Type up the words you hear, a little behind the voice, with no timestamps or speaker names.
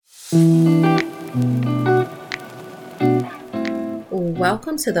Welcome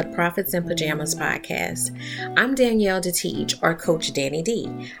to the Profits in Pajamas podcast. I'm Danielle DeTeach, or Coach Danny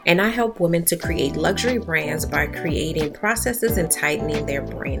D, and I help women to create luxury brands by creating processes and tightening their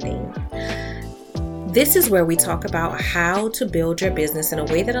branding. This is where we talk about how to build your business in a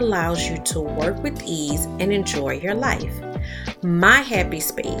way that allows you to work with ease and enjoy your life. My happy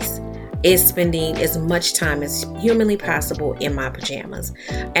space is spending as much time as humanly possible in my pajamas,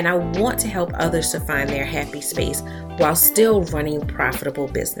 and I want to help others to find their happy space while still running profitable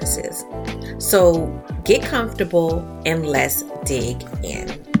businesses. So get comfortable and let's dig in.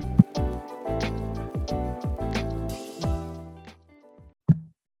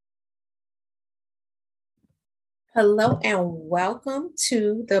 Hello and welcome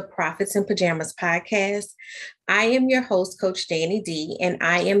to the Profits in Pajamas podcast. I am your host, Coach Danny D, and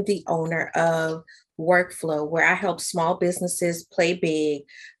I am the owner of Workflow, where I help small businesses play big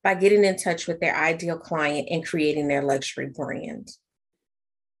by getting in touch with their ideal client and creating their luxury brand.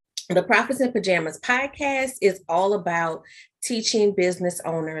 The Profits in Pajamas podcast is all about teaching business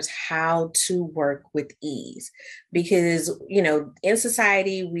owners how to work with ease. Because, in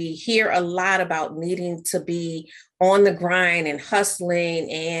society, we hear a lot about needing to be on the grind and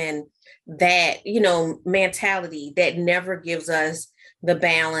hustling and that, mentality that never gives us the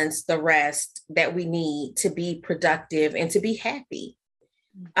balance, the rest that we need to be productive and to be happy.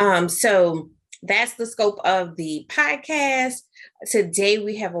 So that's the scope of the podcast. Today,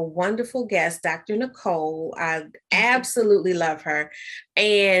 we have a wonderful guest, Dr. Nicole. I absolutely love her.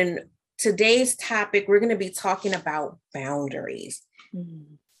 And today's topic, we're going to be talking about boundaries.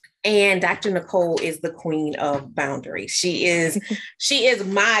 Mm-hmm. And Dr. Nicole is the queen of boundaries. She is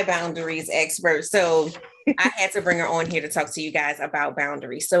my boundaries expert. So I had to bring her on here to talk to you guys about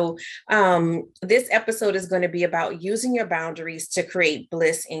boundaries. So this episode is going to be about using your boundaries to create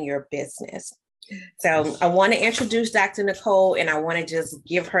bliss in your business. So I want to introduce Dr. Nicole, and I want to just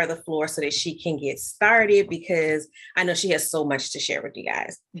give her the floor so that she can get started, because I know she has so much to share with you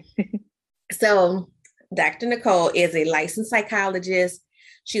guys. So Dr. Nicole is a licensed psychologist.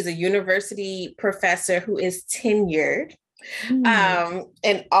 She's a university professor who is tenured,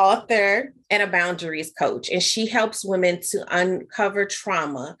 an author, and a boundaries coach. And she helps women to uncover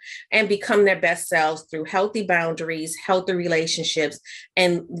trauma and become their best selves through healthy boundaries, healthy relationships,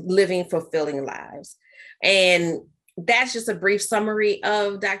 and living fulfilling lives. And that's just a brief summary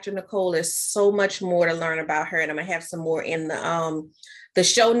of Dr. Nicole. There's so much more to learn about her, and I'm going to have some more in the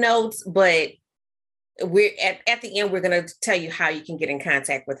show notes, but we're at the end, we're going to tell you how you can get in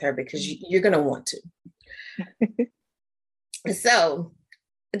contact with her, because you're going to want to. So,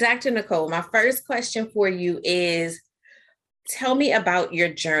 Dr. Nicole, my first question for you is, tell me about your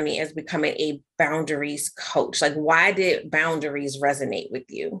journey as becoming a boundaries coach. Like, why did boundaries resonate with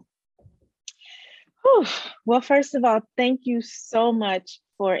you? Well, first of all, thank you so much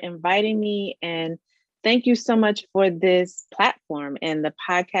for inviting me, and thank you so much for this platform and the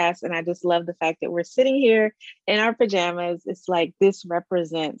podcast. And I just love the fact that we're sitting here in our pajamas. It's like this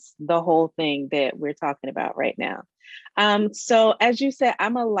represents the whole thing that we're talking about right now. So as you said,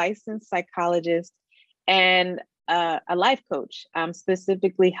 I'm a licensed psychologist and a life coach. I'm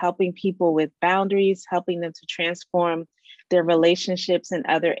specifically helping people with boundaries, helping them to transform their relationships and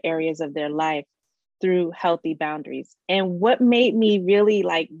other areas of their life through healthy boundaries. And what made me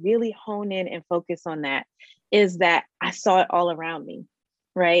really hone in and focus on that is that I saw it all around me,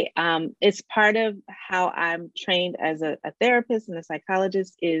 right? It's part of how I'm trained as a therapist and a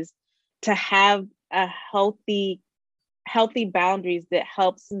psychologist, is to have a healthy boundaries that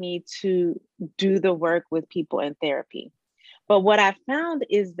helps me to do the work with people in therapy. But what I found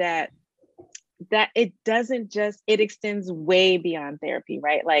is that it extends way beyond therapy,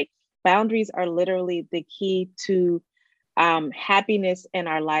 right? Like, boundaries are literally the key to happiness in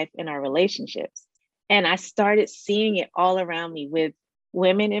our life, in our relationships. And I started seeing it all around me with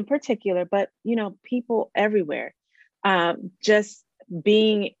women in particular, but, people everywhere, just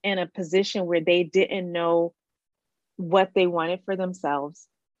being in a position where they didn't know what they wanted for themselves.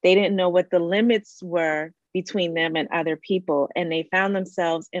 They didn't know what the limits were between them and other people. And they found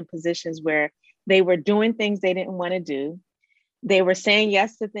themselves in positions where they were doing things they didn't want to do. They were saying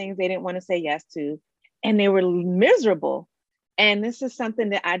yes to things they didn't want to say yes to, and they were miserable. And this is something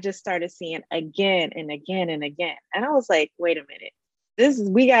that I just started seeing again and again and again. And I was like, wait a minute,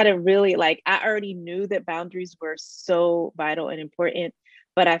 we got to really, I already knew that boundaries were so vital and important,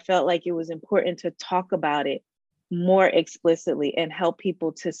 but I felt like it was important to talk about it more explicitly and help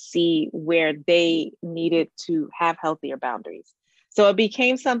people to see where they needed to have healthier boundaries. So it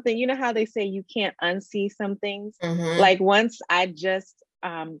became something, how they say you can't unsee some things. Mm-hmm. Like, once I just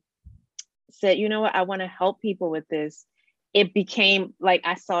said, you know what, I want to help people with this, it became like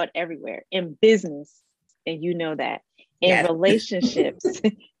I saw it everywhere in business. And you know that in Yes. relationships,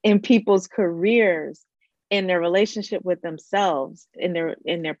 in people's careers, in their relationship with themselves, in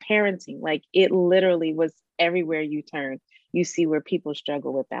their parenting. Like it literally was everywhere you turn. You see where people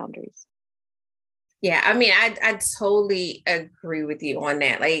struggle with boundaries. Yeah, I mean, I totally agree with you on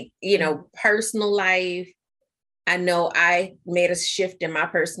that. Like, personal life, I know I made a shift in my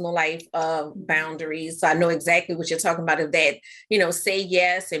personal life of boundaries. So I know exactly what you're talking about of that, say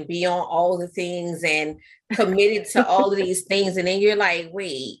yes and be on all the things and committed to all of these things. And then you're like,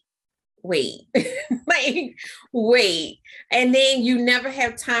 wait, like, wait. And then you never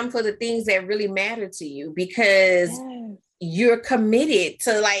have time for the things that really matter to you because Yes. you're committed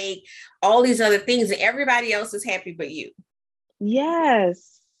to like all these other things and everybody else is happy but you.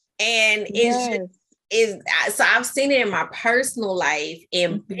 Yes. And Yes. so I've seen it in my personal life,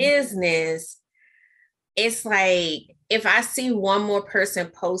 in business. It's like if I see one more person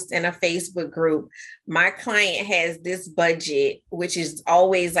post in a Facebook group, my client has this budget, which is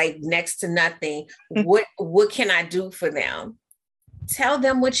always like next to nothing. What can I do for them? Tell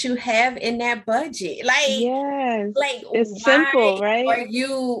them what you have in that budget. Yes. Like It's simple, right?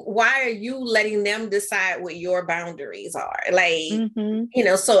 why are you letting them decide what your boundaries are? Like,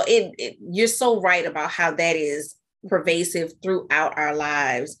 so you're so right about how that is pervasive throughout our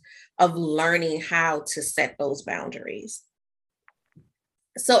lives of learning how to set those boundaries.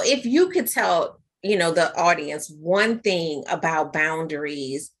 So if you could tell, the audience one thing about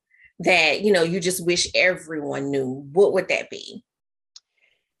boundaries that, you just wish everyone knew, what would that be?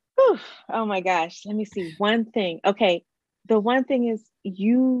 Whew. Oh my gosh. Let me see. One thing. Okay. The one thing is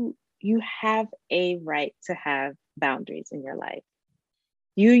you have a right to have boundaries in your life.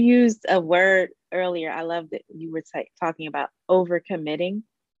 You used a word earlier. I love that you were talking about overcommitting.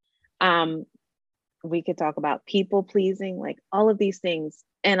 We could talk about people pleasing, like all of these things.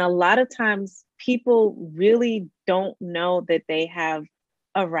 And a lot of times people really don't know that they have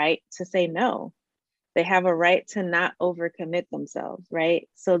a right to say no. They have a right to not overcommit themselves, right?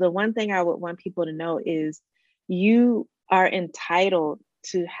 So the one thing I would want people to know is you are entitled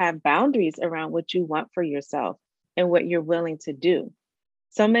to have boundaries around what you want for yourself and what you're willing to do.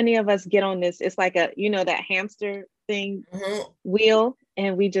 So many of us get on this, it's like that hamster thing wheel,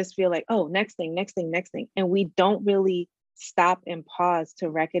 and we just feel like, oh, next thing, next thing, next thing. And we don't really stop and pause to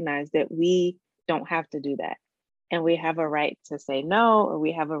recognize that we don't have to do that. And we have a right to say no, or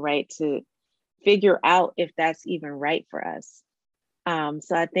we have a right to figure out if that's even right for us.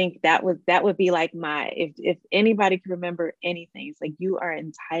 So I think that would be like if anybody can remember anything, it's like you are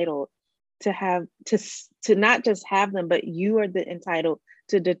entitled to have to not just have them, but you are entitled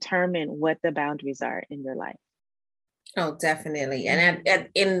to determine what the boundaries are in your life. Oh, definitely. And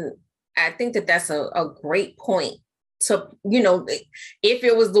I think that that's a great point to, if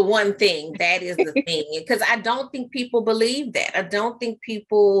it was the one thing, that is the thing, because I don't think people believe that. I don't think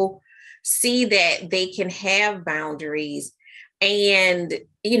people see that they can have boundaries. And,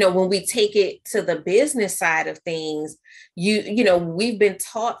 when we take it to the business side of things, we've been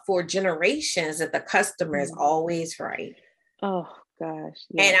taught for generations that the customer is always right. Oh gosh.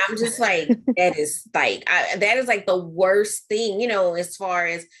 Yes. And I'm just like, that is like the worst thing, as far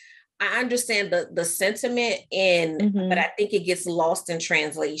as I understand the sentiment but I think it gets lost in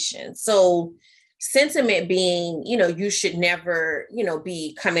translation. So sentiment being, you should never,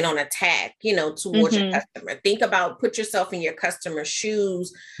 be coming on attack, towards your customer. Put yourself in your customer's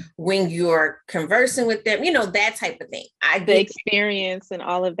shoes when you're conversing with them, that type of thing. The experience and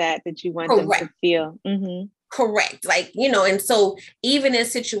all of that you want them to feel. Correct. Like, and so even in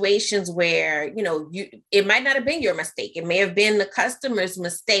situations where, it might not have been your mistake, it may have been the customer's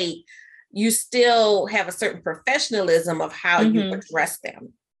mistake, you still have a certain professionalism of how you address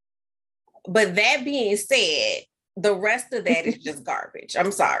them. But that being said, the rest of that is just garbage.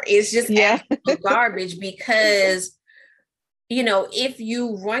 I'm sorry. It's just absolute garbage because, if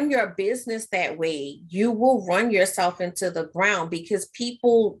you run your business that way, you will run yourself into the ground because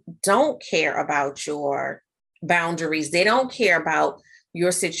people don't care about your boundaries. They don't care about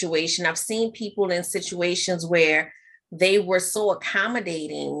your situation. I've seen people in situations where they were so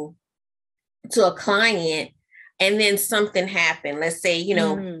accommodating to a client and then something happened. Let's say,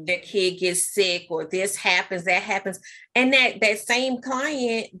 their kid gets sick or this happens, that happens. And that same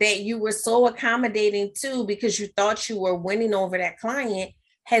client that you were so accommodating to because you thought you were winning over that client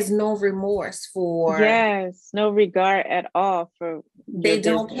has no remorse for. Yes, no regard at all for. They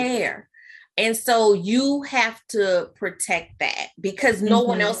don't care. And so you have to protect that because no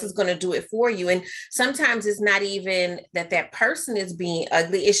one else is going to do it for you. And sometimes it's not even that that person is being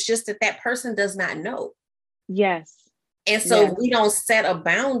ugly. It's just that that person does not know. Yes. And so if we don't set a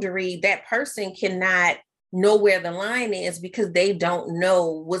boundary, that person cannot know where the line is because they don't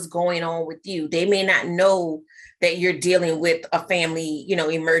know what's going on with you. They may not know that you're dealing with a family,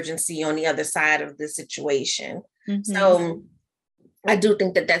 emergency on the other side of the situation. So I do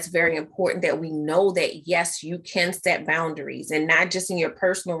think that that's very important that we know that, yes, you can set boundaries and not just in your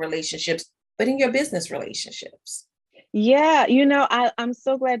personal relationships, but in your business relationships. Yeah. I'm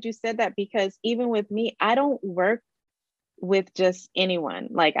so glad you said that because even with me, I don't work with just anyone.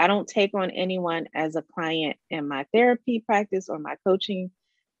 Like I don't take on anyone as a client in my therapy practice or my coaching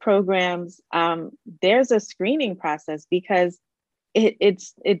programs. There's a screening process because I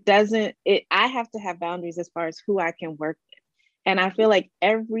have to have boundaries as far as who I can work with. And I feel like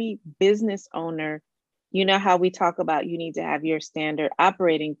every business owner, you know how we talk about you need to have your standard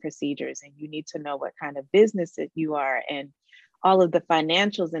operating procedures and you need to know what kind of business that you are and all of the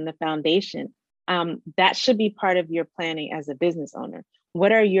financials and the foundation. That should be part of your planning as a business owner.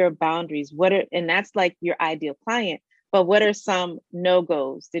 What are your boundaries? And that's like your ideal client, but what are some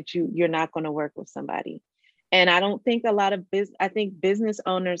no-goes that you're not going to work with somebody? And I don't think I think business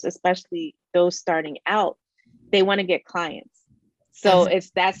owners, especially those starting out, they want to get clients. So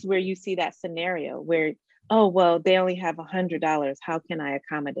that's where you see that scenario where, oh, well, they only have $100. How can I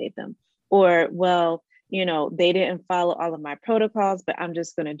accommodate them? Or, well, they didn't follow all of my protocols, but I'm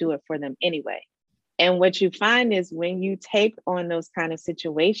just going to do it for them anyway. And what you find is when you take on those kind of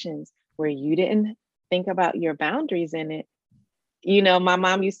situations where you didn't think about your boundaries in it, my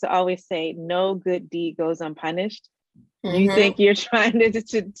mom used to always say, no good deed goes unpunished. You think you're trying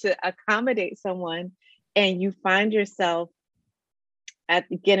to accommodate someone and you find yourself at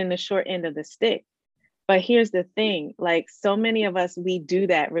getting the short end of the stick. But here's the thing, like so many of us, we do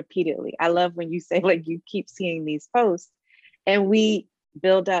that repeatedly. I love when you say like you keep seeing these posts and we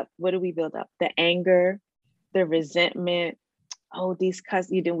build up, what do we build up? The anger, the resentment. Oh, we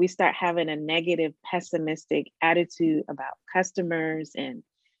start having a negative, pessimistic attitude about customers and,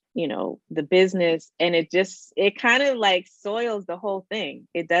 the business. And it kind of like soils the whole thing.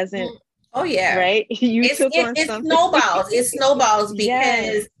 It doesn't. Oh yeah. Right. It snowballs. It snowballs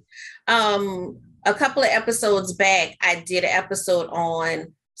because a couple of episodes back, I did an episode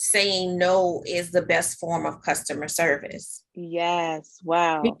on saying no is the best form of customer service. Yes.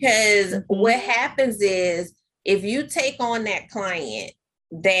 Wow. Because what happens is if you take on that client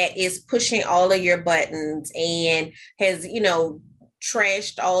that is pushing all of your buttons and has,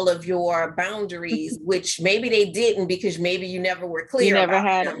 trashed all of your boundaries, which maybe they didn't because maybe you never were clear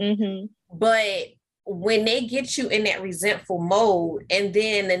about them. But when they get you in that resentful mode and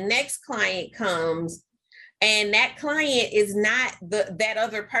then the next client comes and that client is not that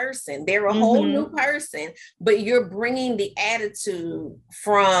other person, they're a whole new person, but you're bringing the attitude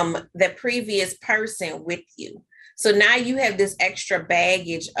from the previous person with you. So now you have this extra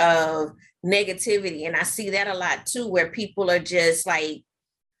baggage of negativity. And I see that a lot too, where people are just like,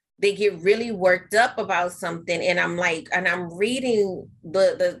 they get really worked up about something. And I'm like, and I'm reading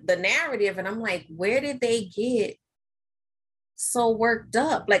the narrative and I'm like, where did they get so worked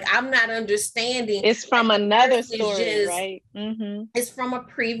up? Like, I'm not understanding. It's from another story, right? It's from a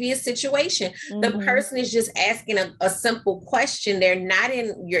previous situation. The person is just asking a simple question. They're not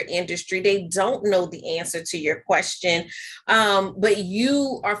in your industry. They don't know the answer to your question. But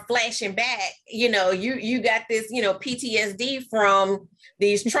you are flashing back, you got this, PTSD from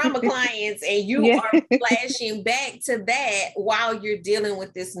these trauma clients, and you are flashing back to that while you're dealing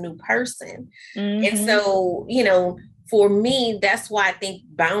with this new person. And so, for me, that's why I think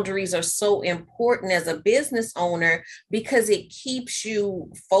boundaries are so important as a business owner, because it keeps you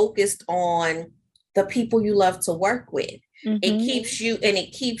focused on the people you love to work with. It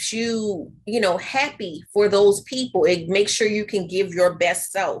keeps you, happy for those people. It makes sure you can give your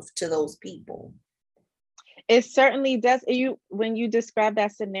best self to those people. It certainly does. When you describe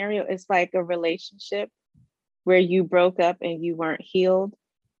that scenario, it's like a relationship where you broke up and you weren't healed.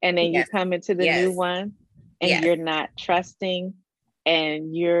 And then you come into the new one. And you're not trusting,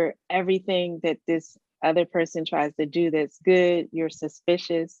 and you're everything that this other person tries to do that's good, you're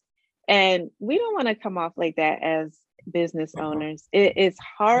suspicious. And we don't want to come off like that as business owners. It's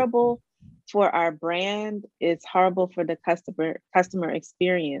horrible for our brand. It's horrible for the customer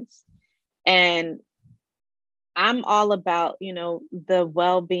experience. And I'm all about, the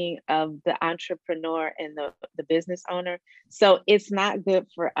well-being of the entrepreneur and the business owner. So it's not good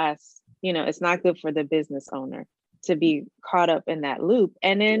for us. It's not good for the business owner to be caught up in that loop.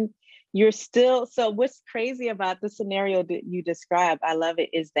 And then, you're still, so what's crazy about the scenario that you described, I love it,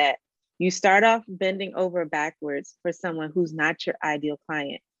 is that you start off bending over backwards for someone who's not your ideal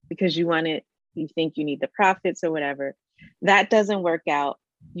client because you think you need the profits or whatever. That doesn't work out.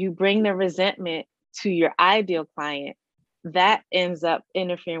 You bring the resentment to your ideal client. That ends up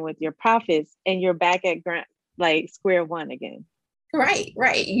interfering with your profits, and you're back at like square one again. Right.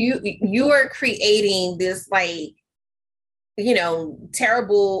 You are creating this like,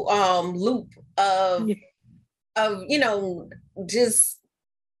 terrible loop of just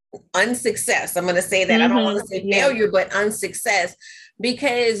unsuccess. I'm going to say that. I don't want to say failure, but unsuccess,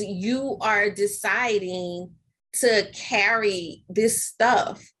 because you are deciding to carry this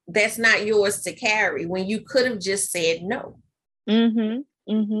stuff that's not yours to carry when you could have just said no. You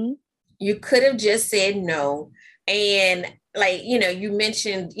could have just said no. And like, you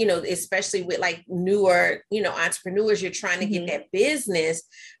mentioned, especially with like newer, entrepreneurs, you're trying to get that business.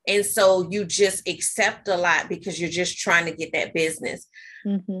 And so you just accept a lot because you're just trying to get that business.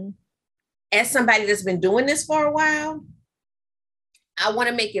 As somebody that's been doing this for a while, I want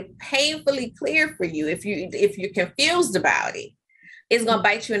to make it painfully clear for you. If you're confused about it, it's going to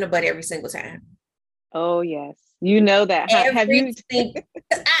bite you in the butt every single time. Oh, yes. You know that. Have you?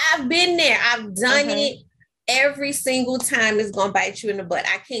 I've been there. I've done it. Every single time it's going to bite you in the butt.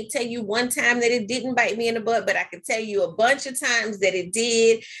 I can't tell you one time that it didn't bite me in the butt, but I can tell you a bunch of times that it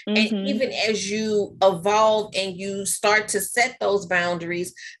did. And even as you evolve and you start to set those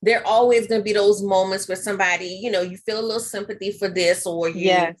boundaries, there are always going to be those moments where somebody, you feel a little sympathy for this, or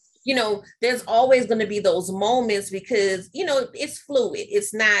there's always going to be those moments because, it's fluid.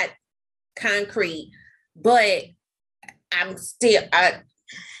 It's not concrete, but I'm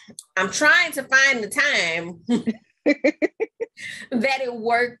trying to find the time that it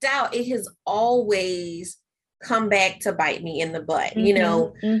worked out. It has always come back to bite me in the butt.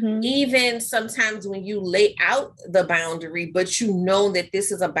 Even sometimes when you lay out the boundary, but you know that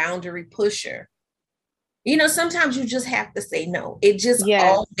this is a boundary pusher, sometimes you just have to say no. It just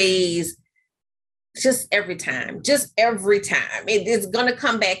always, just every time it is going to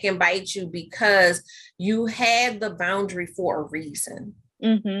come back and bite you because you had the boundary for a reason.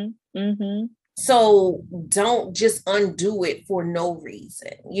 So don't just undo it for no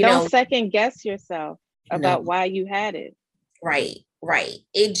reason. Don't second guess yourself about why you had it. Right.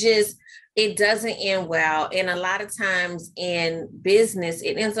 It doesn't end well. And a lot of times in business,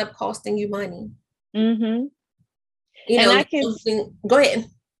 it ends up costing you money. Go ahead.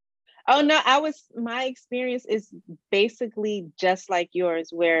 Oh, no, my experience is basically just like yours,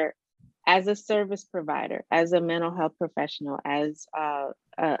 where as a service provider, as a mental health professional, as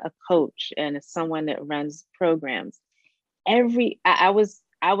a coach, and as someone that runs programs, I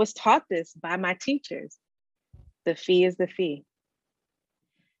was taught this by my teachers. The fee is the fee.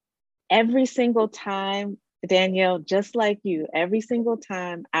 Every single time, Danielle, just like you, every single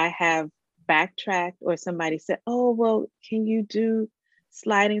time I have backtracked or somebody said, oh, well, can you do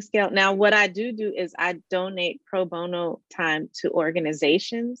sliding scale? Now, what I do is I donate pro bono time to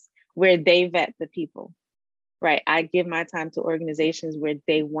organizations where they vet the people, right? I give my time to organizations where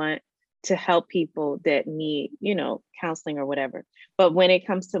they want to help people that need, counseling or whatever. But when it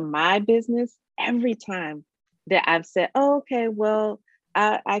comes to my business, every time that I've said, oh, okay, well,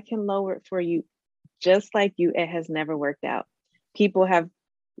 I can lower it for you, just like you, it has never worked out. People have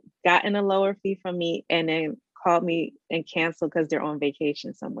gotten a lower fee from me and then called me and canceled because they're on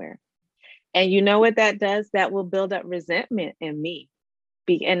vacation somewhere. And you know what that does? That will build up resentment in me.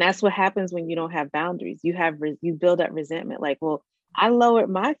 And that's what happens when you don't have boundaries. You build up resentment. Like, well, I lowered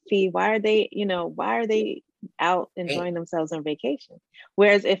my fee. Why are they out enjoying themselves on vacation?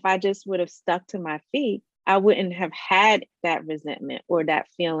 Whereas if I just would have stuck to my fee, I wouldn't have had that resentment or that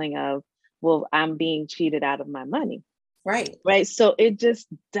feeling of, well, I'm being cheated out of my money. Right. So it just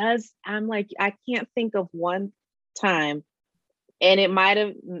does. I'm like, I can't think of one time, and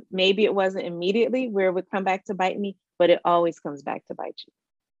maybe it wasn't immediately where it would come back to bite me, but it always comes back to bite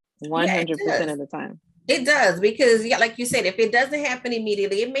you 100% of the time. It does, because like you said, if it doesn't happen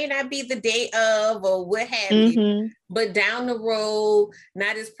immediately, it may not be the day of or what have you, but down the road,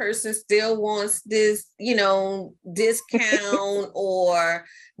 now this person still wants this, discount or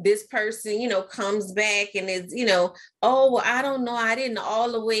this person, comes back and is, oh, well, I don't know. I didn't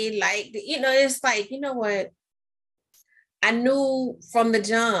all the way it's like, what? I knew from the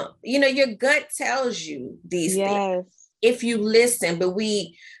jump, your gut tells you these things if you listen, but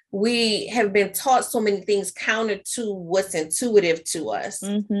we have been taught so many things counter to what's intuitive to us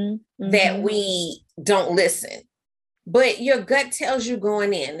that we don't listen. But your gut tells you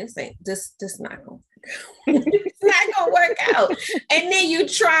going in, it's like, this not going to It's not gonna work out. And then you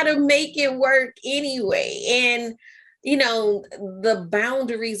try to make it work anyway. And the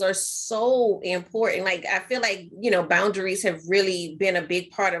boundaries are so important. Like I feel like, boundaries have really been a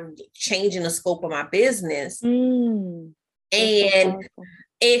big part of changing the scope of my business. And so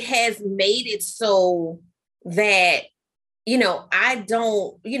it has made it so that I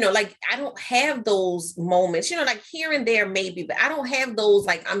don't, like I don't have those moments, like here and there maybe, but I don't have those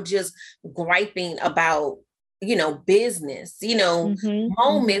like I'm just griping about, business,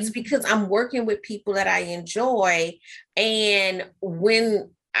 moments because I'm working with people that I enjoy. And when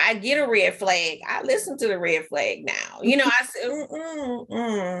I get a red flag, I listen to the red flag now. I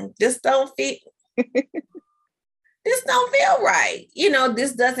say, this don't fit. This don't feel right.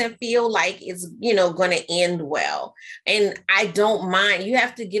 This doesn't feel like it's, going to end well. And I don't mind. You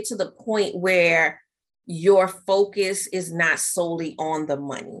have to get to the point where your focus is not solely on the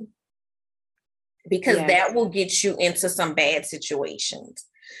money, because that will get you into some bad situations,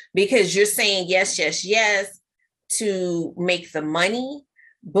 because you're saying yes, yes, yes to make the money.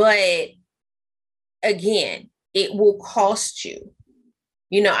 But again, it will cost you.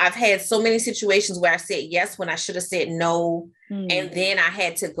 I've had so many situations where I said yes when I should have said no. And then I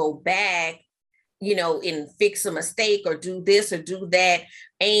had to go back, and fix a mistake or do this or do that.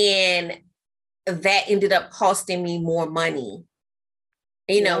 And that ended up costing me more money,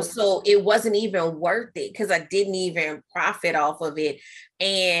 so it wasn't even worth it because I didn't even profit off of it.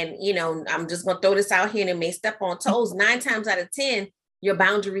 And, I'm just going to throw this out here and it may step on toes. 9 times out of 10, your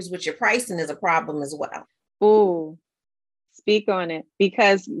boundaries with your pricing is a problem as well. Oh, speak on it,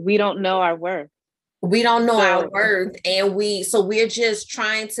 because we don't know our worth. We don't know our worth. And we're just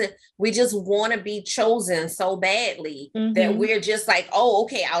we just want to be chosen so badly that we're just like, oh,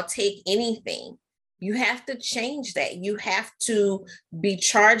 okay, I'll take anything. You have to change that. You have to be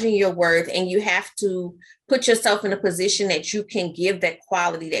charging your worth, and you have to put yourself in a position that you can give that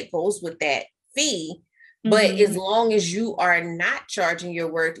quality that goes with that fee. But as long as you are not charging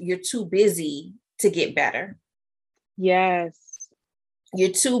your worth, you're too busy to get better. Yes. You're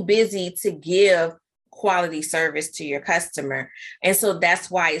too busy to give quality service to your customer. And so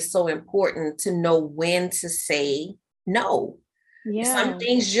that's why it's so important to know when to say no. Yeah. Some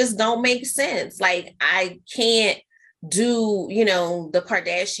things just don't make sense. Like I can't do, the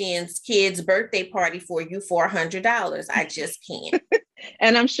Kardashians' kids' birthday party for you for $100. I just can't.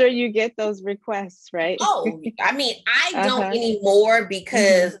 And I'm sure you get those requests, right? Oh, I mean, I don't anymore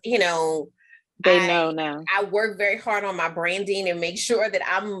because, they know now. I work very hard on my branding and make sure that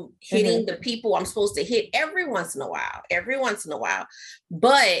I'm hitting the people I'm supposed to hit every once in a while.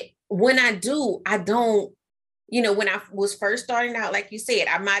 But when I do, I don't, when I was first starting out, like you said,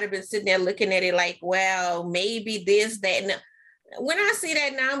 I might have been sitting there looking at it like, well, maybe this, that. And when I see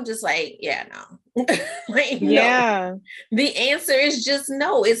that now, I'm just like, yeah, no. No. The answer is just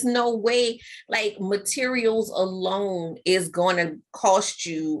no. It's no way. Like materials alone is going to cost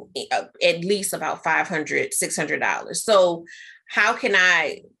you at least about $500, $600. So how can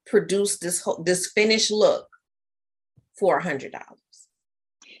I produce this finished look for $100?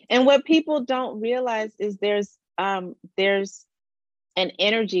 And what people don't realize is there's an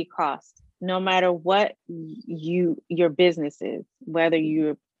energy cost. No matter what your business is, whether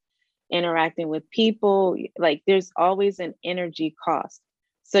you're interacting with people, like there's always an energy cost.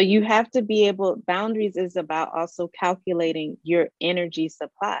 So you have to be boundaries is about also calculating your energy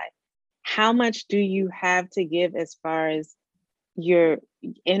supply. How much do you have to give as far as your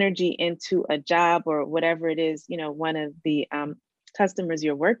energy into a job or whatever it is, one of the customers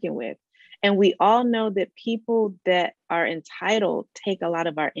you're working with. And we all know that people that are entitled take a lot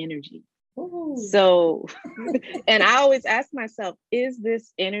of our energy. Ooh. So, and I always ask myself, is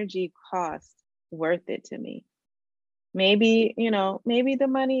this energy cost worth it to me? Maybe, maybe the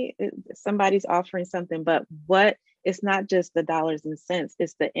money, somebody's offering something, but it's not just the dollars and cents,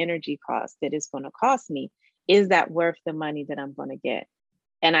 it's the energy cost that it's going to cost me. Is that worth the money that I'm going to get?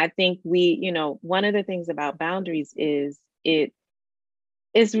 And I think one of the things about boundaries is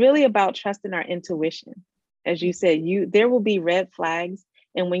it's really about trusting our intuition. As you said, there will be red flags.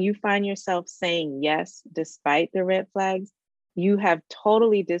 And when you find yourself saying yes, despite the red flags, you have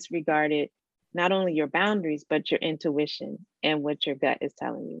totally disregarded not only your boundaries, but your intuition and what your gut is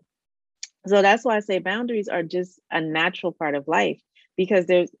telling you. So that's why I say boundaries are just a natural part of life, because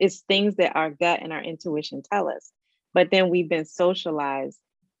it's things that our gut and our intuition tell us. But then we've been socialized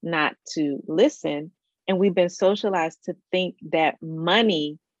not to listen. And we've been socialized to think that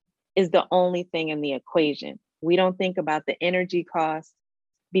money is the only thing in the equation. We don't think about the energy cost,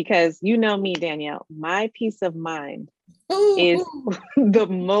 because you know me, Danielle, my peace of mind is the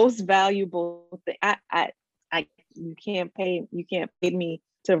most valuable you can't pay me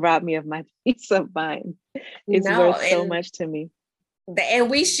to rob me of my peace of mind. It's No, worth so much to me. And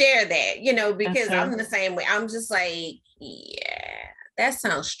we share that, because I'm the same way. I'm just like, yeah, that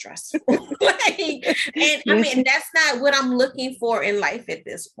sounds stressful. And I mean, that's not what I'm looking for in life at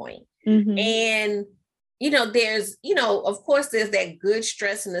this point. And, there's, of course, there's that good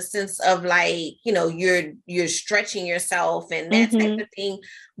stress in the sense of like, you're stretching yourself and that type of thing.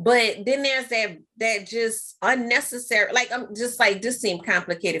 But then there's that just unnecessary, like, I'm just like, this seemed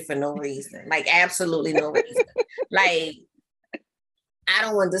complicated for no reason, like absolutely no reason. Like, I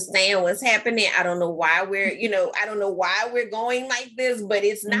don't understand what's happening. I don't know why we're going like this, but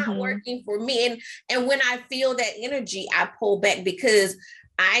it's not working for me. And when I feel that energy, I pull back because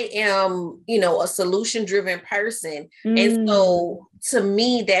I am, a solution-driven person. And so to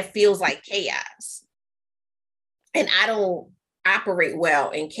me, that feels like chaos. And I don't operate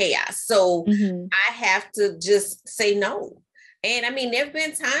well in chaos. So I have to just say no. And I mean, there've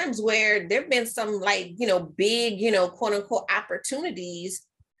been times where there've been some like, big, quote unquote opportunities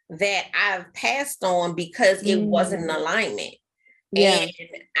that I've passed on because it wasn't in alignment. Yeah. And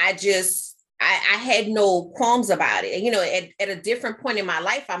I had no qualms about it. At a different point in my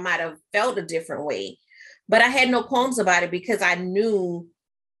life, I might have felt a different way, but I had no qualms about it because I knew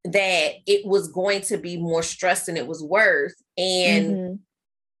that it was going to be more stress than it was worth. And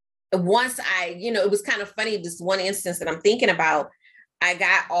once it was kind of funny, this one instance that I'm thinking about, I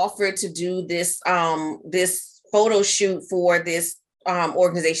got offered to do this photo shoot for this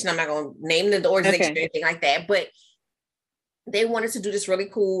organization. I'm not going to name the organization or anything like that, but they wanted to do this really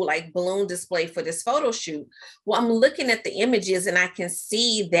cool, like balloon display for this photo shoot. Well, I'm looking at the images and I can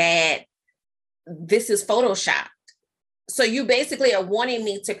see that this is Photoshopped. So you basically are wanting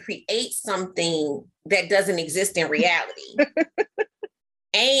me to create something that doesn't exist in reality.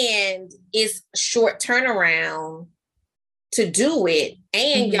 And it's short turnaround to do it.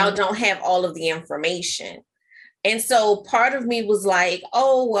 And y'all don't have all of the information. And so part of me was like,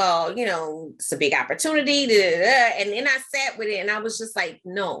 oh, well, it's a big opportunity. And then I sat with it and I was just like,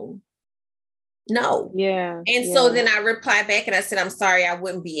 no. Yeah. And so then I replied back and I said, I'm sorry, I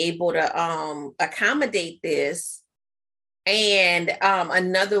wouldn't be able to accommodate this. And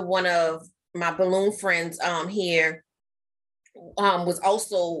another one of my balloon friends here was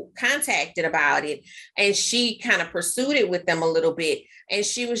also contacted about it, and she kind of pursued it with them a little bit, and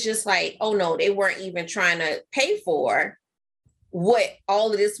she was just like, oh no, they weren't even trying to pay for what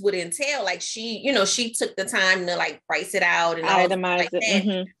all of this would entail. Like she took the time to like price it out and itemize like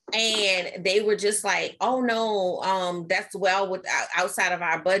that. And they were just like, oh no, that's outside of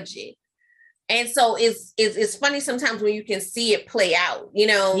our budget. And so it's funny sometimes when you can see it play out,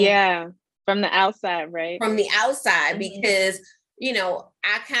 Yeah. From the outside, right? From the outside, because,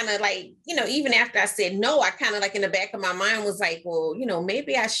 I kind of like, even after I said no, I kind of like in the back of my mind was like, well,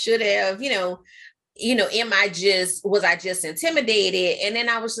 maybe I should have, was I just intimidated? And then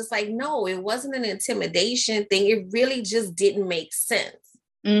I was just like, no, it wasn't an intimidation thing. It really just didn't make sense.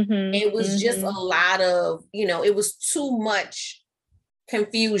 It was just a lot of, it was too much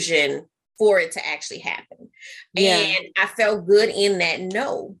confusion for it to actually happen. Yeah. And I felt good in that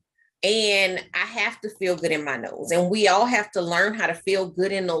no. And I have to feel good in my no's. And we all have to learn how to feel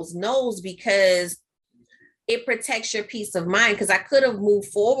good in those no's because it protects your peace of mind. Because I could have moved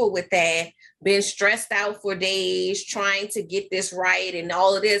forward with that, been stressed out for days, trying to get this right and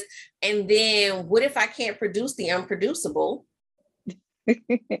all of this. And then what if I can't produce the unproducible?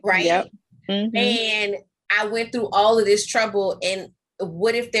 Right. Yep. And I went through all of this trouble, and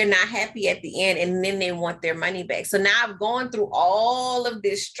what if they're not happy at the end and then they want their money back? So now I've gone through all of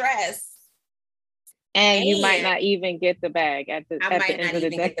this stress. And you might not even get the bag at the end of the day. I might not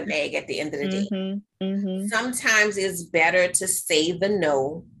even get the bag at the end of the day. Sometimes it's better to say the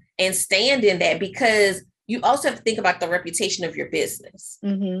no and stand in that, because you also have to think about the reputation of your business.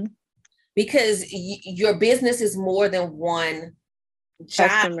 Because your business is more than one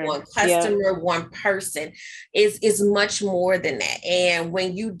job, one customer, one person. Is much more than that. And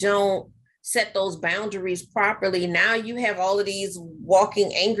when you don't set those boundaries properly, now you have all of these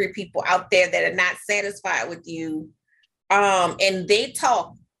walking angry people out there that are not satisfied with you, and they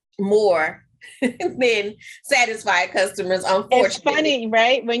talk more than satisfied customers, unfortunately. It's funny,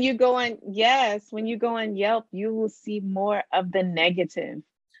 right? When you go on Yelp, you will see more of the negative.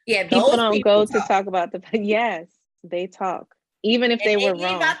 Yeah, people don't go to talk about yes, they talk. Even if they were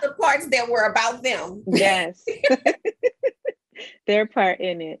wrong. Leave out the parts that were about them. Yes. their part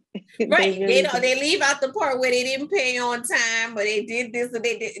in it. Right. They Really don't, do. they leave out the part where they didn't pay on time, or they did this, or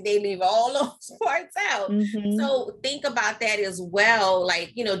they leave all those parts out. Mm-hmm. So think about that as well.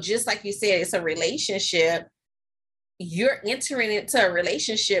 Like, just like you said, it's a relationship. You're entering into a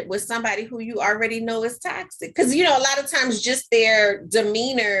relationship with somebody who you already know is toxic. Because, a lot of times just their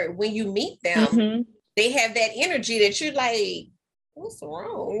demeanor when you meet them, Mm-hmm. they have that energy that you're like, what's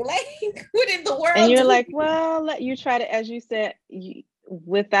wrong? Like, what in the And world? you're like, well, you try to, as you said,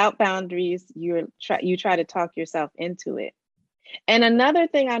 without boundaries, you try to talk yourself into it. And another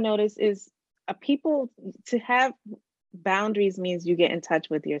thing I notice is people to have boundaries means you get in touch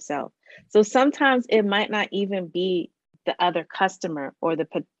with yourself. So sometimes it might not even be the other customer or the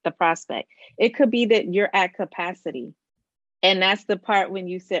prospect. It could be that you're at capacity. And that's the part when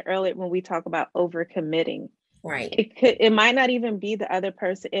you said earlier, when we talk about overcommitting. Right. It might not even be the other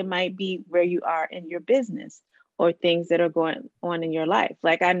person. It might be where you are in your business or things that are going on in your life.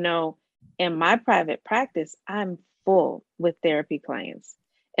 Like I know in my private practice, I'm full with therapy clients.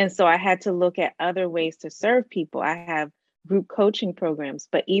 And so I had to look at other ways to serve people. I have group coaching programs,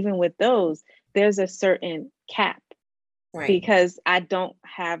 but even with those, there's a certain cap. Right. Because I don't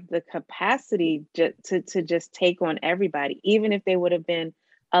have the capacity to just take on everybody, even if they would have been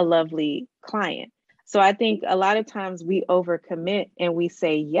a lovely client. So I think a lot of times we overcommit and we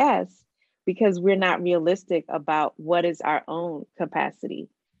say yes because we're not realistic about what is our own capacity.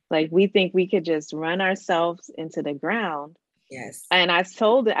 Like we think we could just run ourselves into the ground. Yes. And I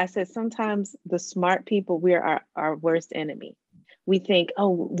said, sometimes the smart people, we're our worst enemy. We think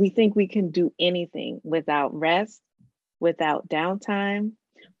we can do anything without rest, without downtime,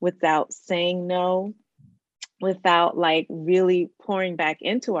 without saying no, without like really pouring back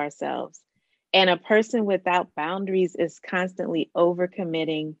into ourselves. And a person without boundaries is constantly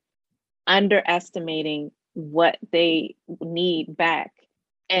overcommitting, underestimating what they need back.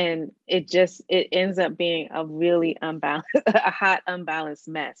 And it ends up being a really a hot, unbalanced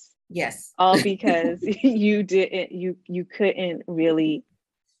mess. Yes. All because you couldn't really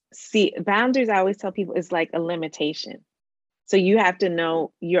see boundaries. I always tell people it's like a limitation. So you have to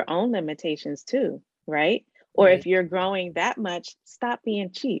know your own limitations too, right? Or Right. if you're growing that much, stop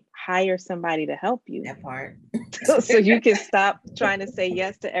being cheap. Hire somebody to help you. That part. So you can stop trying to say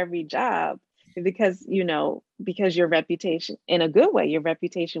yes to every job because, because your reputation, in a good way, your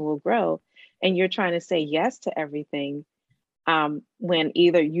reputation will grow and you're trying to say yes to everything when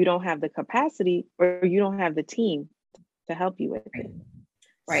either you don't have the capacity or you don't have the team to help you with it.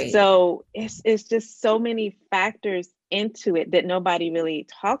 Right. So it's just so many factors into it that nobody really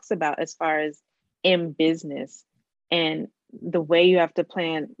talks about as far as in business and the way you have to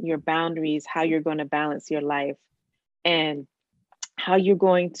plan your boundaries, how you're going to balance your life, and how you're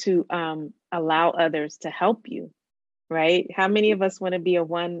going to allow others to help you, right? How many of us want to be a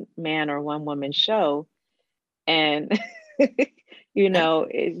one man or one woman show? And,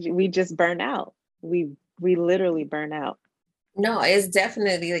 we just burn out. We literally burn out. No, it's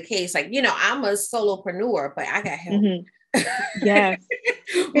definitely the case. Like, I'm a solopreneur, but I got help. Mm-hmm. Yes.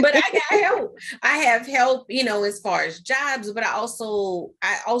 But I got help. I have help, as far as jobs, but I also,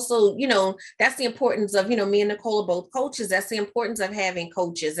 that's the importance of, me and Nicole are both coaches. That's the importance of having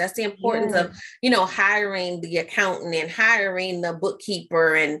coaches. That's the importance of, hiring the accountant and hiring the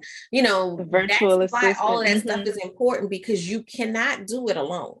bookkeeper and, the virtual that's why assistant. all of that stuff is important because you cannot do it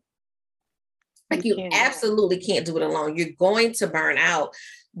alone. Like you absolutely can't do it alone. You're going to burn out.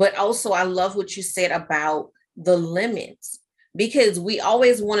 But also, I love what you said about the limits because we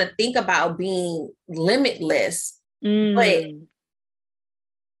always want to think about being limitless, but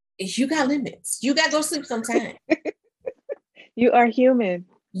you got limits. You got to go to sleep sometime. You are human.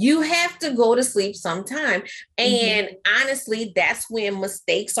 You have to go to sleep sometime. And honestly, that's when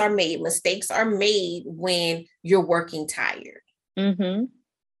mistakes are made. Mistakes are made when you're working tired.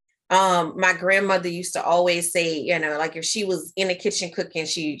 My grandmother used to always say, like if she was in the kitchen cooking,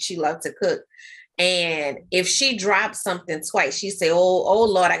 she loved to cook. And if she dropped something twice, she'd say, oh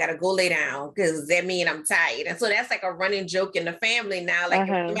Lord, I got to go lay down because that means I'm tired. And so that's like a running joke in the family now. Like if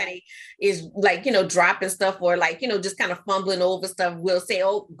somebody is like, dropping stuff or like, just kind of fumbling over stuff, we'll say,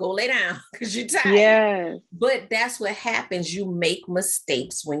 oh, go lay down because you're tired. Yes. But that's what happens. You make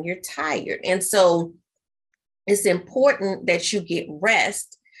mistakes when you're tired. And so it's important that you get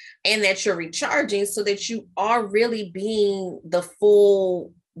rest and that you're recharging so that you are really being the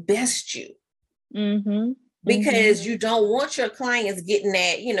full best you. Because you don't want your clients getting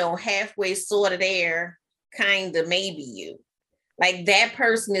that, halfway sort of there, kind of maybe you. Like that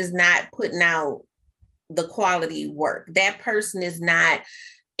person is not putting out the quality work. That person is not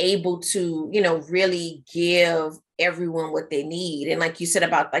able to, really give everyone what they need. And like you said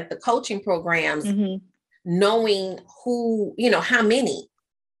about like the coaching programs, Mm-hmm. knowing who, how many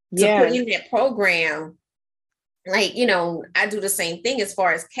to put Yes. in that program. Like, I do the same thing as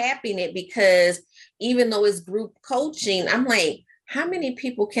far as capping it, because even though it's group coaching, I'm like, how many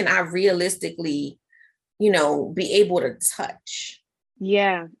people can I realistically, be able to touch?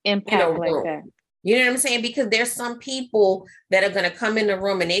 Yeah. Impact like that. You know what I'm saying? Because there's some people that are going to come in the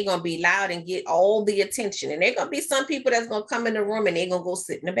room and they're going to be loud and get all the attention. And there're going to be some people that's going to come in the room and they're going to go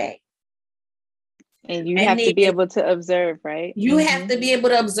sit in the back. And you And have to be then able to observe, right? you have to be able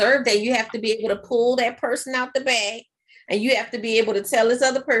to observe that. You have to be able to pull that person out the bag. And you have to be able to tell this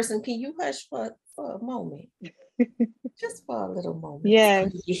other person, can you hush for a moment? Just for a little moment. Yeah.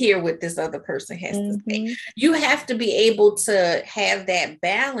 So you hear what this other person has to say. Mm-hmm. You have to be able to have that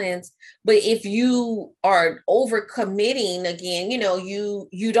balance. But if you are overcommitting again,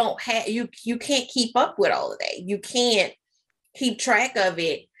 you don't have, you can't keep up with all of that. You can't keep track of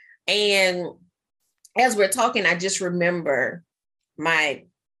it. And as we're talking, I just remember my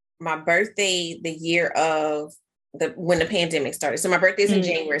birthday, the year of when the pandemic started. So my birthday's in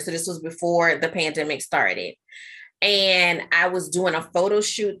January. So this was before the pandemic started. And I was doing a photo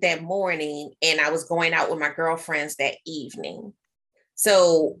shoot that morning, and I was going out with my girlfriends that evening.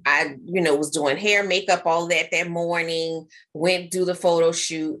 So I, was doing hair, makeup, all that morning, went do the photo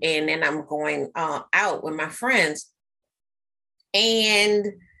shoot, and then I'm going out with my friends. And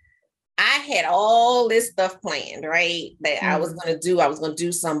I had all this stuff planned, right? That I was going to do. I was going to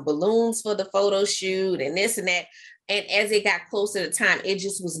do some balloons for the photo shoot and this and that. And as it got closer to time, it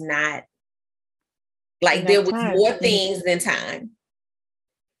just was not like there was more things than time.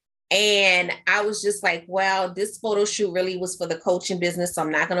 And I was just like, well, this photo shoot really was for the coaching business. So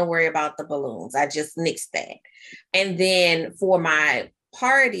I'm not going to worry about the balloons. I just nixed that. And then for my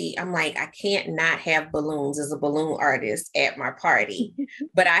party, I'm like, I can't not have balloons as a balloon artist at my party.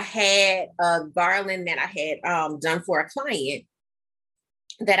 But I had a garland that I had done for a client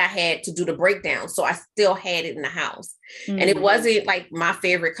that I had to do the breakdown. So I still had it in the house. And it wasn't like my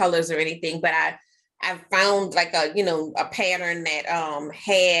favorite colors or anything, but I found like a pattern that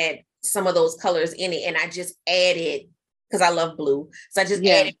had some of those colors in it. And I just added, because I love blue. So I just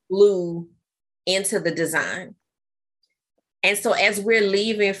added blue into the design. And so as we're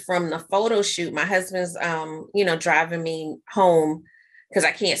leaving from the photo shoot, my husband's, driving me home because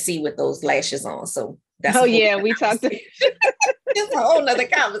I can't see with those lashes on. So that's we talked. It's a whole nother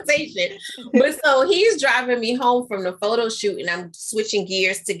conversation. But so he's driving me home from the photo shoot, and I'm switching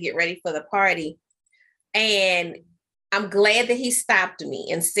gears to get ready for the party. And I'm glad that he stopped me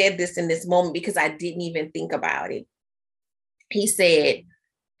and said this in this moment, because I didn't even think about it. He said,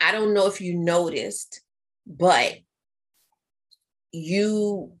 I don't know if you noticed, but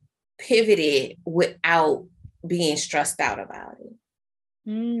you pivoted without being stressed out about it.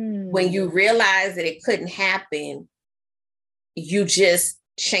 When you realized that it couldn't happen, you just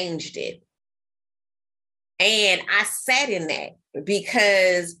changed it. And I sat in that,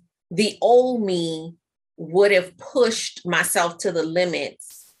 because the old me would have pushed myself to the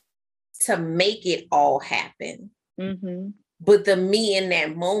limits to make it all happen. But the me in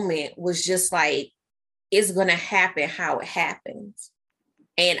that moment was just like, it's going to happen how it happens.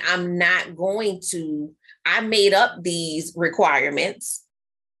 And I'm not going to, I made up these requirements.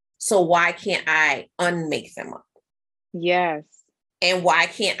 So why can't I unmake them up? Yes. And why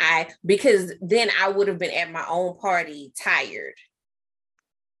can't I? Because then I would have been at my own party tired.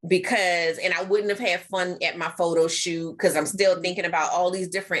 And I wouldn't have had fun at my photo shoot, because I'm still thinking about all these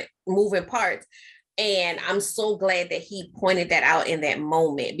different moving parts. And I'm so glad that he pointed that out in that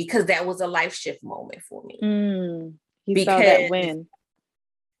moment, because that was a life shift moment for me. He saw that win.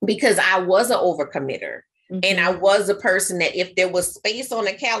 Because I was an overcommitter. And I was a person that if there was space on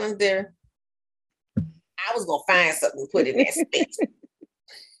the calendar, I was going to find something to put in that space.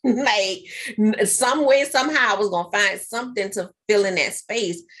 Like some way, somehow I was going to find something to fill in that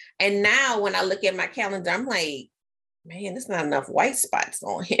space. And now when I look at my calendar, I'm like, man, there's not enough white spots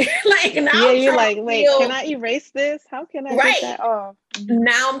on here. Like now, you're like, wait, can I erase this? How can I get that off?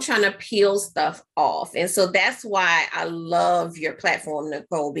 Now I'm trying to peel stuff off. And so that's why I love your platform, Dr.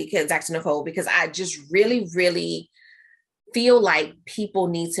 Nicole, because I just really, really feel like people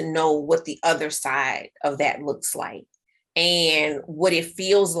need to know what the other side of that looks like, and what it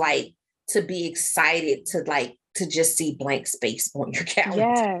feels like to be excited to just see blank space on your calendar.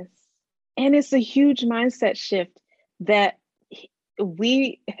 Yes. And it's a huge mindset shift that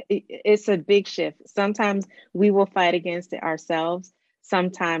it's a big shift. Sometimes we will fight against it ourselves.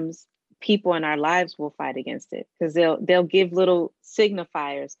 Sometimes people in our lives will fight against it, because they'll give little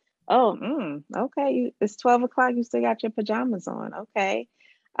signifiers. Oh, okay. It's 12 o'clock. You still got your pajamas on. Okay.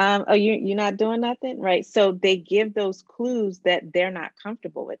 Oh, you're not doing nothing, right? So they give those clues that they're not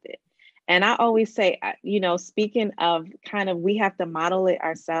comfortable with it. And I always say, speaking of kind of, we have to model it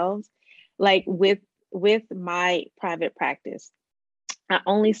ourselves. Like with my private practice, I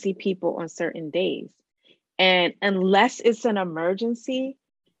only see people on certain days, and unless it's an emergency,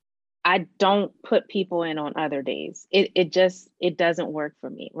 I don't put people in on other days. It doesn't work for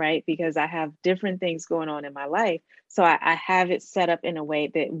me, right? Because I have different things going on in my life. So I have it set up in a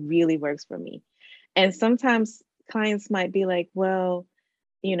way that really works for me. And sometimes clients might be like, well,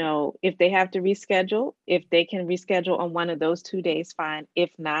 if they have to reschedule, if they can reschedule on one of those 2 days, fine. If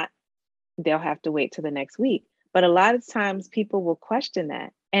not, they'll have to wait till the next week. But a lot of times people will question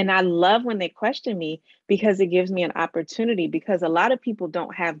that. And I love when they question me because it gives me an opportunity, because a lot of people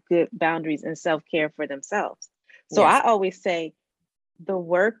don't have good boundaries and self-care for themselves. So Yes. I always say the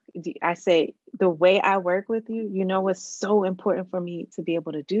way I work with you, what's so important for me to be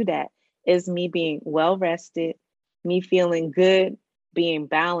able to do that is me being well rested, me feeling good, being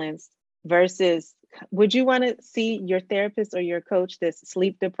balanced versus would you want to see your therapist or your coach that's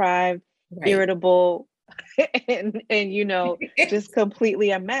sleep deprived, Right. irritable, and just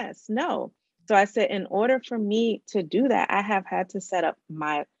completely a mess? No. So I said, in order for me to do that, I have had to set up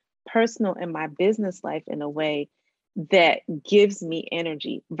my personal and my business life in a way that gives me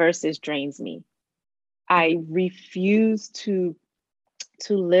energy versus drains me. I refuse to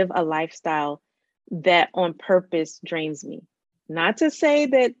live a lifestyle that on purpose drains me. Not to say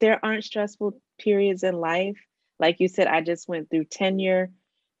that there aren't stressful periods in life. Like you said, I just went through tenure.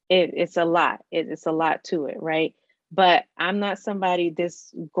 It's a lot. It's a lot to it, right? But I'm not somebody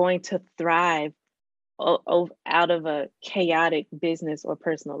that's going to thrive out of a chaotic business or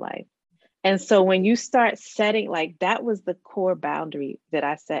personal life. And so when you start setting, like, that was the core boundary that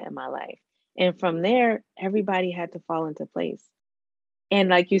I set in my life. And from there, everybody had to fall into place. And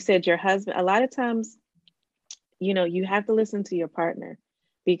like you said, your husband, a lot of times, you have to listen to your partner,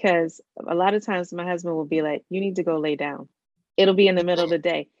 because a lot of times my husband will be like, you need to go lay down. It'll be in the middle of the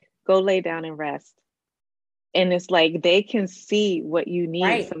day. Go lay down and rest. And it's like they can see what you need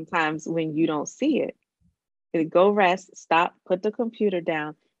Right. sometimes when you don't see it. Go rest, stop, put the computer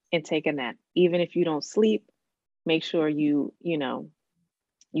down, and take a nap. Even if you don't sleep, make sure you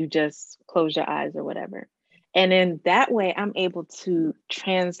just close your eyes or whatever. And in that way, I'm able to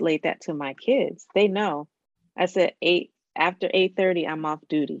translate that to my kids. They know. I said after 8:30, I'm off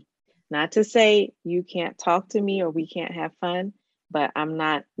duty. Not to say you can't talk to me or we can't have fun, but I'm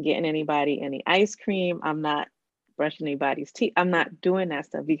not getting anybody any ice cream. I'm not brushing anybody's teeth. I'm not doing that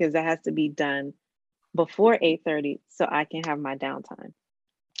stuff because that has to be done before 8:30 so I can have my downtime.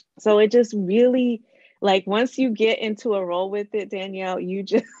 So it just really, like, once you get into a role with it, Danielle, you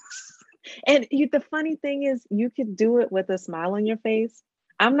just the funny thing is you could do it with a smile on your face.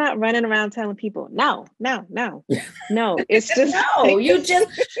 I'm not running around telling people, no, no, no. No, it's just No, like,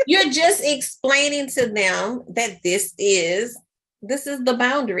 you're just explaining to them that this is the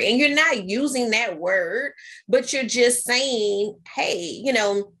boundary, and you're not using that word, but you're just saying, hey,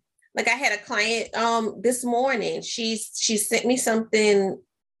 like I had a client this morning. She sent me something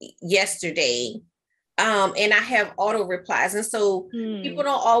yesterday, and I have auto replies. And so people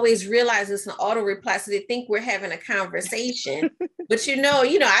don't always realize it's an auto reply. So they think we're having a conversation. But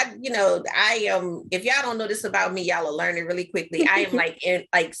I am, if y'all don't know this about me, y'all will learn it really quickly. I am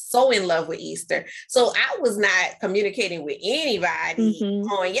like so in love with Easter. So I was not communicating with anybody Mhm.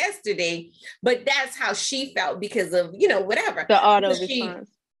 on yesterday, but that's how she felt because of, whatever. The auto Because response.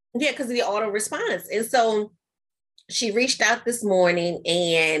 yeah, because of the auto response. And so she reached out this morning,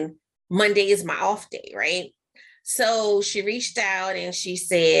 and Monday is my off day, right? So she reached out and she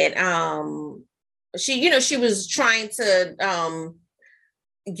said, she was trying to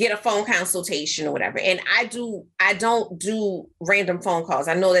get a phone consultation or whatever. And I don't do random phone calls.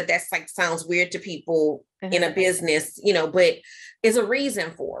 I know that that's like sounds weird to people in a business, but there's a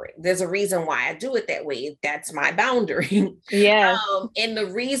reason for it. There's a reason why I do it that way. That's my boundary. Yes. And the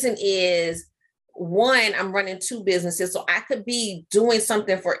reason is, one, I'm running two businesses, so I could be doing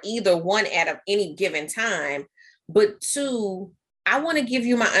something for either one at any given time. But two, I want to give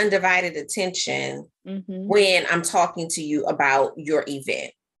you my undivided attention Mhm. when I'm talking to you about your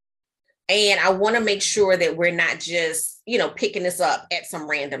event. And I want to make sure that we're not just, picking this up at some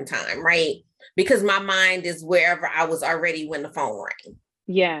random time, right? Because my mind is wherever I was already when the phone rang.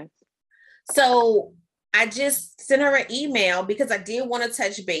 Yes. So I just sent her an email because I did want to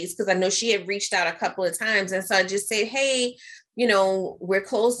touch base because I know she had reached out a couple of times. And so I just said, hey, we're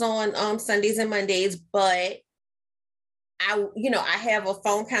closed on Sundays and Mondays, but I have a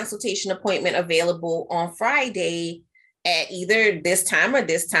phone consultation appointment available on Friday at either this time or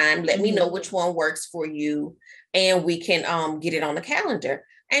this time. Let me know which one works for you, and we can get it on the calendar.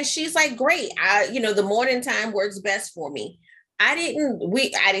 And she's like, great. The morning time works best for me. I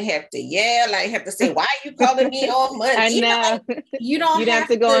didn't have to yell. I didn't have to say, why are you calling me on Monday? I know. You don't have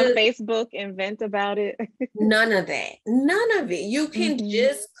to go on Facebook and vent about it. None of that. None of it. You can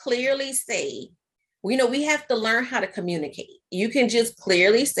just clearly say, we have to learn how to communicate. You can just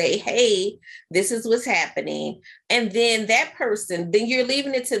clearly say, hey, this is what's happening. And then that person, then you're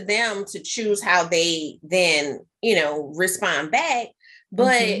leaving it to them to choose how they then, respond back.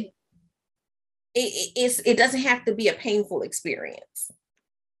 But it doesn't have to be a painful experience.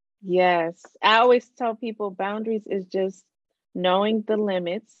 Yes. I always tell people boundaries is just knowing the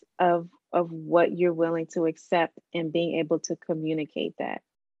limits of what you're willing to accept and being able to communicate that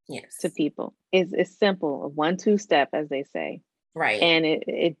to people. It's simple, a 1-2 step, as they say. Right. And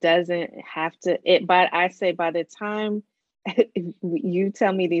it doesn't have to, but I say by the time you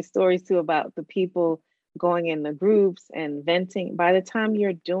tell me these stories too about the people going in the groups and venting, by the time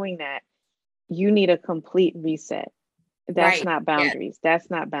you're doing that, you need a complete reset. That's not boundaries. Yeah. That's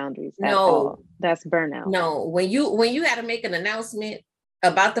not boundaries at all. That's burnout. No, when you had to make an announcement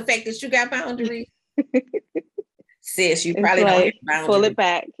about the fact that you got boundaries, sis, you probably don't have boundaries. Pull it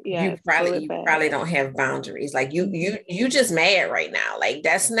back. Yeah, you probably don't have boundaries. Like you just mad right now. Like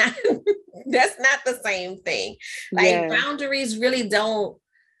that's not the same thing. Like boundaries really don't.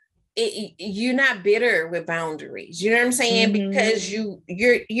 You're not bitter with boundaries. You know what I'm saying? Because you're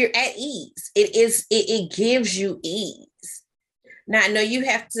at ease. It gives you ease. Now I know you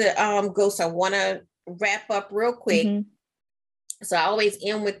have to go, so I want to wrap up real quick. So I always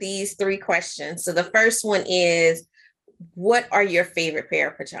end with these 3 questions. So the first one is, what are your favorite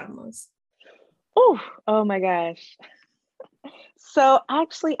pair of pajamas? Oh my gosh. So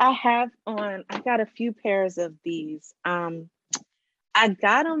actually I got a few pairs of these. I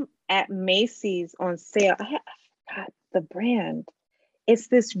got them at Macy's on sale. I forgot the brand. It's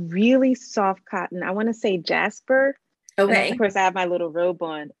this really soft cotton. I want to say Jasper. Okay. And of course I have my little robe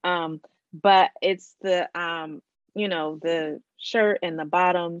on. But it's the the shirt and the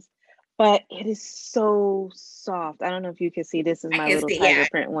bottoms, but it is so soft. I don't know if you can see, this is my little tiger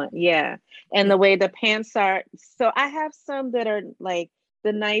print one. Yeah. And the way the pants are. So I have some that are like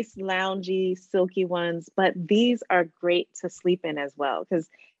the nice loungy silky ones, but these are great to sleep in as well, because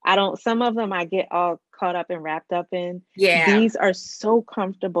some of them I get all caught up and wrapped up in. Yeah. These are so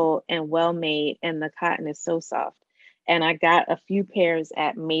comfortable and well made, and the cotton is so soft. And I got a few pairs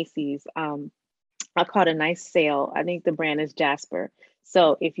at Macy's. I caught a nice sale. I think the brand is Jasper.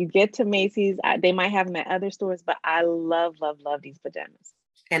 So if you get to Macy's, they might have them at other stores, but I love, love, love these pajamas.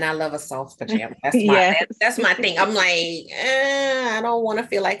 And I love a soft pajama. That's my thing. I'm like, I don't want to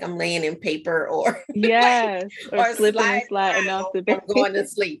feel like I'm laying in paper or or slipping and sliding off the bed. I'm going to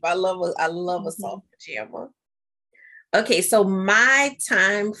sleep. I love a soft pajama. Okay, so my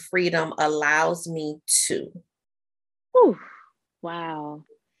time freedom allows me to. Wow.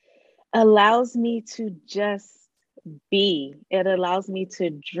 Allows me to just be. It allows me to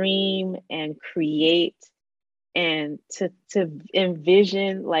dream and create and to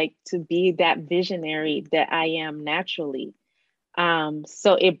envision, like to be that visionary that I am naturally.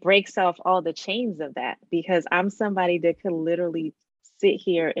 So it breaks off all the chains of that, because I'm somebody that could literally sit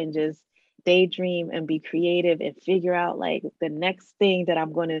here and just daydream and be creative and figure out like the next thing that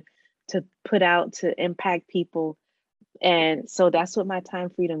I'm going to put out to impact people. And so that's what my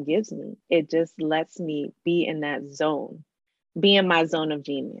time freedom gives me. It just lets me be in that zone, be in my zone of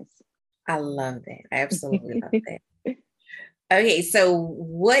genius. I love that. I absolutely love that. Okay, so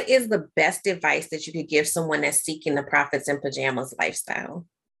what is the best advice that you could give someone that's seeking the profits in pajamas lifestyle?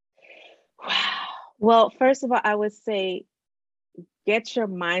 Wow. Well, first of all, I would say get your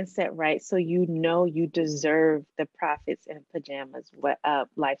mindset right so you know you deserve the profits in pajamas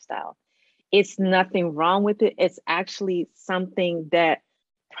lifestyle. It's nothing wrong with it. It's actually something that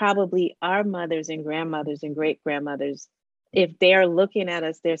probably our mothers and grandmothers and great grandmothers, if they're looking at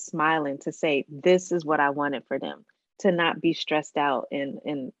us, they're smiling to say, this is what I wanted for them, to not be stressed out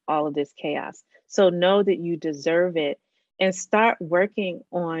in all of this chaos. So know that you deserve it and start working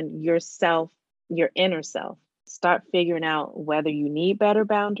on yourself, your inner self. Start figuring out whether you need better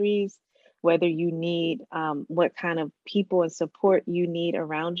boundaries, whether you need what kind of people and support you need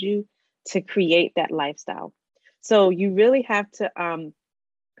around you to create that lifestyle. So you really have to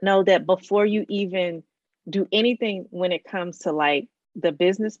know that before you even do anything when it comes to like the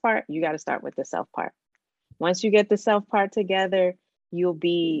business part, you got to start with the self part. Once you get the self part together, you'll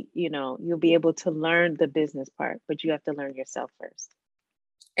be, you'll be able to learn the business part, but you have to learn yourself first.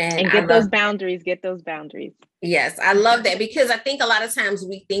 And And I get those love, boundaries, get those boundaries. yes, I love that, because I think a lot of times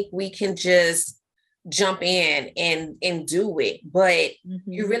we think we can just jump in and do it, but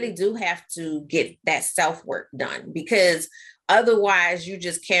you really do have to get that self work done, because otherwise you're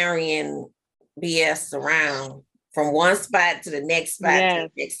just carrying BS around from one spot to the next spot to Yes.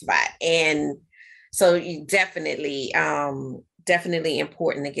 the next spot. And so you definitely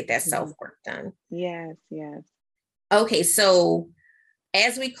important to get that self work done. Yes, yes. Okay, so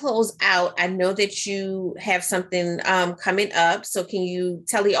as we close out, I know that you have something coming up. So can you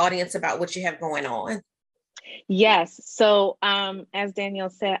tell the audience about what you have going on? Yes. So, as Danielle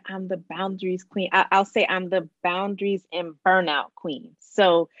said, I'm the boundaries queen. I'll say I'm the boundaries and burnout queen.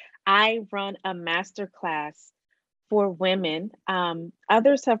 So, I run a master class for women.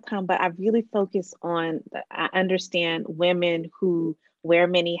 Others have come, but I really focus on, I understand women who wear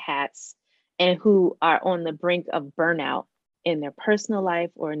many hats and who are on the brink of burnout in their personal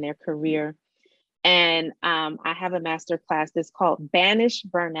life or in their career. And I have a master class that's called Banish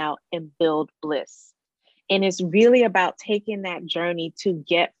Burnout and Build Bliss. And it's really about taking that journey to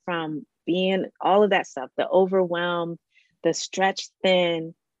get from being all of that stuff, the overwhelmed, the stretched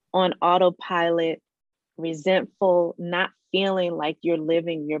thin, on autopilot, resentful, not feeling like you're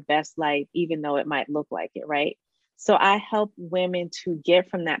living your best life, even though it might look like it, right? So I help women to get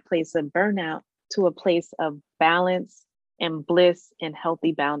from that place of burnout to a place of balance and bliss and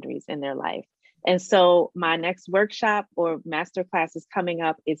healthy boundaries in their life. And so my next workshop or masterclass is coming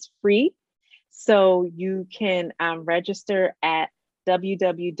up. It's free. So you can register at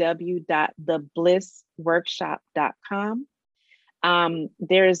www.theblissworkshop.com. You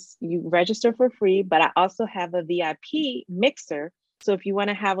register for free, but I also have a VIP mixer. So if you want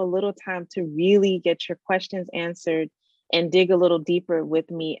to have a little time to really get your questions answered and dig a little deeper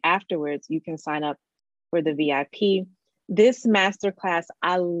with me afterwards, you can sign up for the VIP. This masterclass,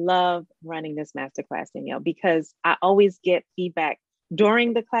 I love running this masterclass, Danielle, because I always get feedback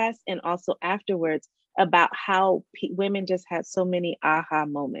during the class and also afterwards about how women just had so many aha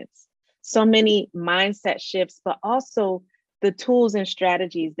moments, so many mindset shifts, but also the tools and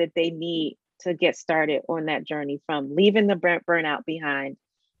strategies that they need to get started on that journey from leaving the burnout behind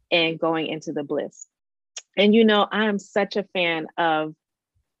and going into the bliss. And I am such a fan of,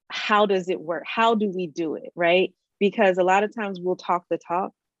 how does it work? How do we do it? Right? Because a lot of times we'll talk the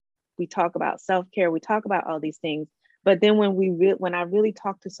talk. We talk about self-care. We talk about all these things. But then when I really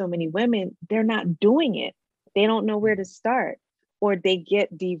talk to so many women, they're not doing it. They don't know where to start, or they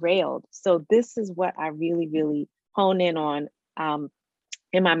get derailed. So this is what I really, really hone in on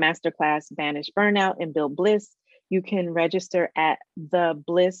in my masterclass, Banish Burnout and Build Bliss. You can register at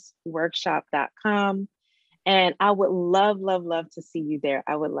theblissworkshop.com. And I would love, love, love to see you there.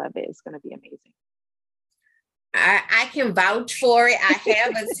 I would love it. It's going to be amazing. I can vouch for it. I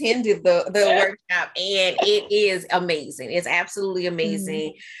have attended the workshop, and it is amazing. It's absolutely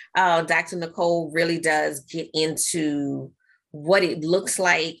amazing. Dr. Nicole really does get into what it looks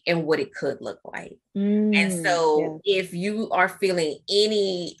like and what it could look like. And so if you are feeling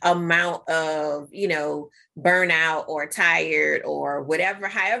any amount of, burnout or tired or whatever,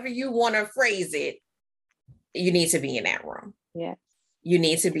 however you want to phrase it, you need to be in that room. Yeah. You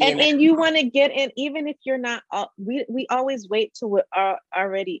need to be and you want to get in, even if you're not, we always wait till we're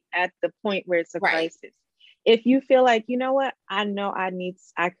already at the point where it's a crisis. If you feel like, you know what, I know I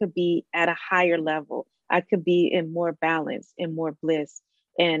could be at a higher level. I could be in more balance and more bliss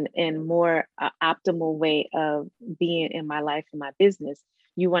and more optimal way of being in my life and my business.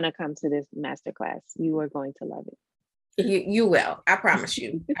 You want to come to this masterclass. You are going to love it. You will. I promise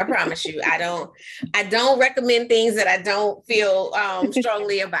you. I promise you. I don't recommend things that I don't feel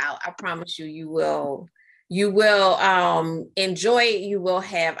strongly about. I promise you, you will enjoy it. You will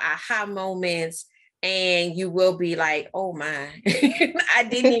have aha moments, and you will be like, oh my, I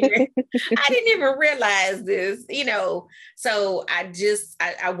didn't even realize this, So I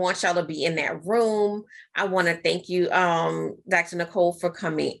want y'all to be in that room. I want to thank you, Dr. Nicole, for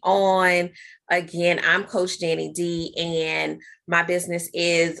coming on. Again, I'm Coach Danny D, and my business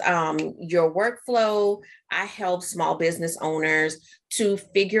is Your Workflow. I help small business owners to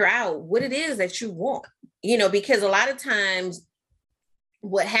figure out what it is that you want, because a lot of times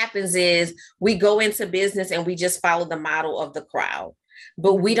what happens is we go into business and we just follow the model of the crowd,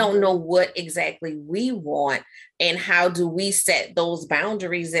 but we don't know what exactly we want, and how do we set those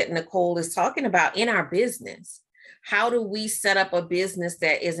boundaries that Nicole is talking about in our business. How do we set up a business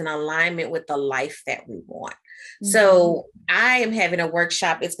that is in alignment with the life that we want? So I am having a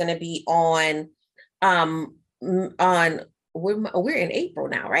workshop. It's going to be on we're in April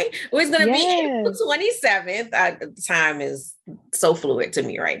now, right? It's going to be April Yes. 27th. Time is so fluid to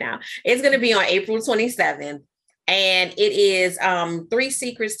me right now. It's going to be on April 27th. And it is 3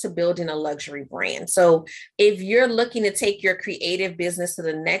 secrets to building a luxury brand. So if you're looking to take your creative business to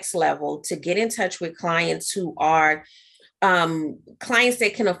the next level, to get in touch with clients who are clients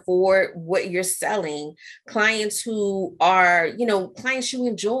that can afford what you're selling, clients who are, clients you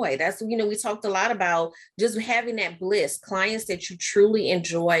enjoy. That's, we talked a lot about just having that bliss, clients that you truly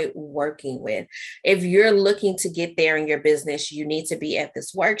enjoy working with. If you're looking to get there in your business, you need to be at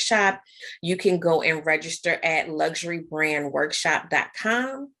this workshop. You can go and register at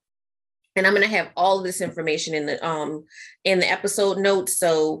luxurybrandworkshop.com. And I'm going to have all of this information in the episode notes.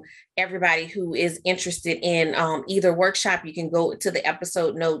 So everybody who is interested in either workshop, you can go to the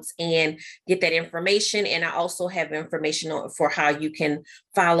episode notes and get that information. And I also have information for how you can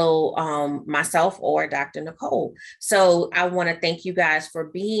follow myself or Dr. Nicole. So I want to thank you guys for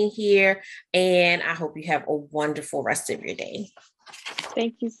being here, and I hope you have a wonderful rest of your day.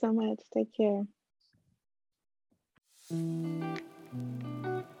 Thank you so much. Take care.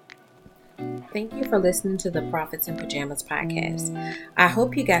 Thank you for listening to the Profits in Pajamas podcast. I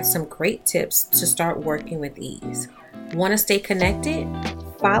hope you got some great tips to start working with ease. Want to stay connected?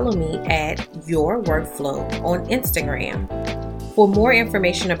 Follow me at Your Workflow on Instagram. For more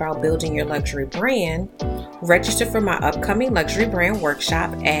information about building your luxury brand, register for my upcoming luxury brand workshop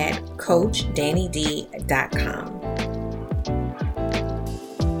at CoachDannyD.com.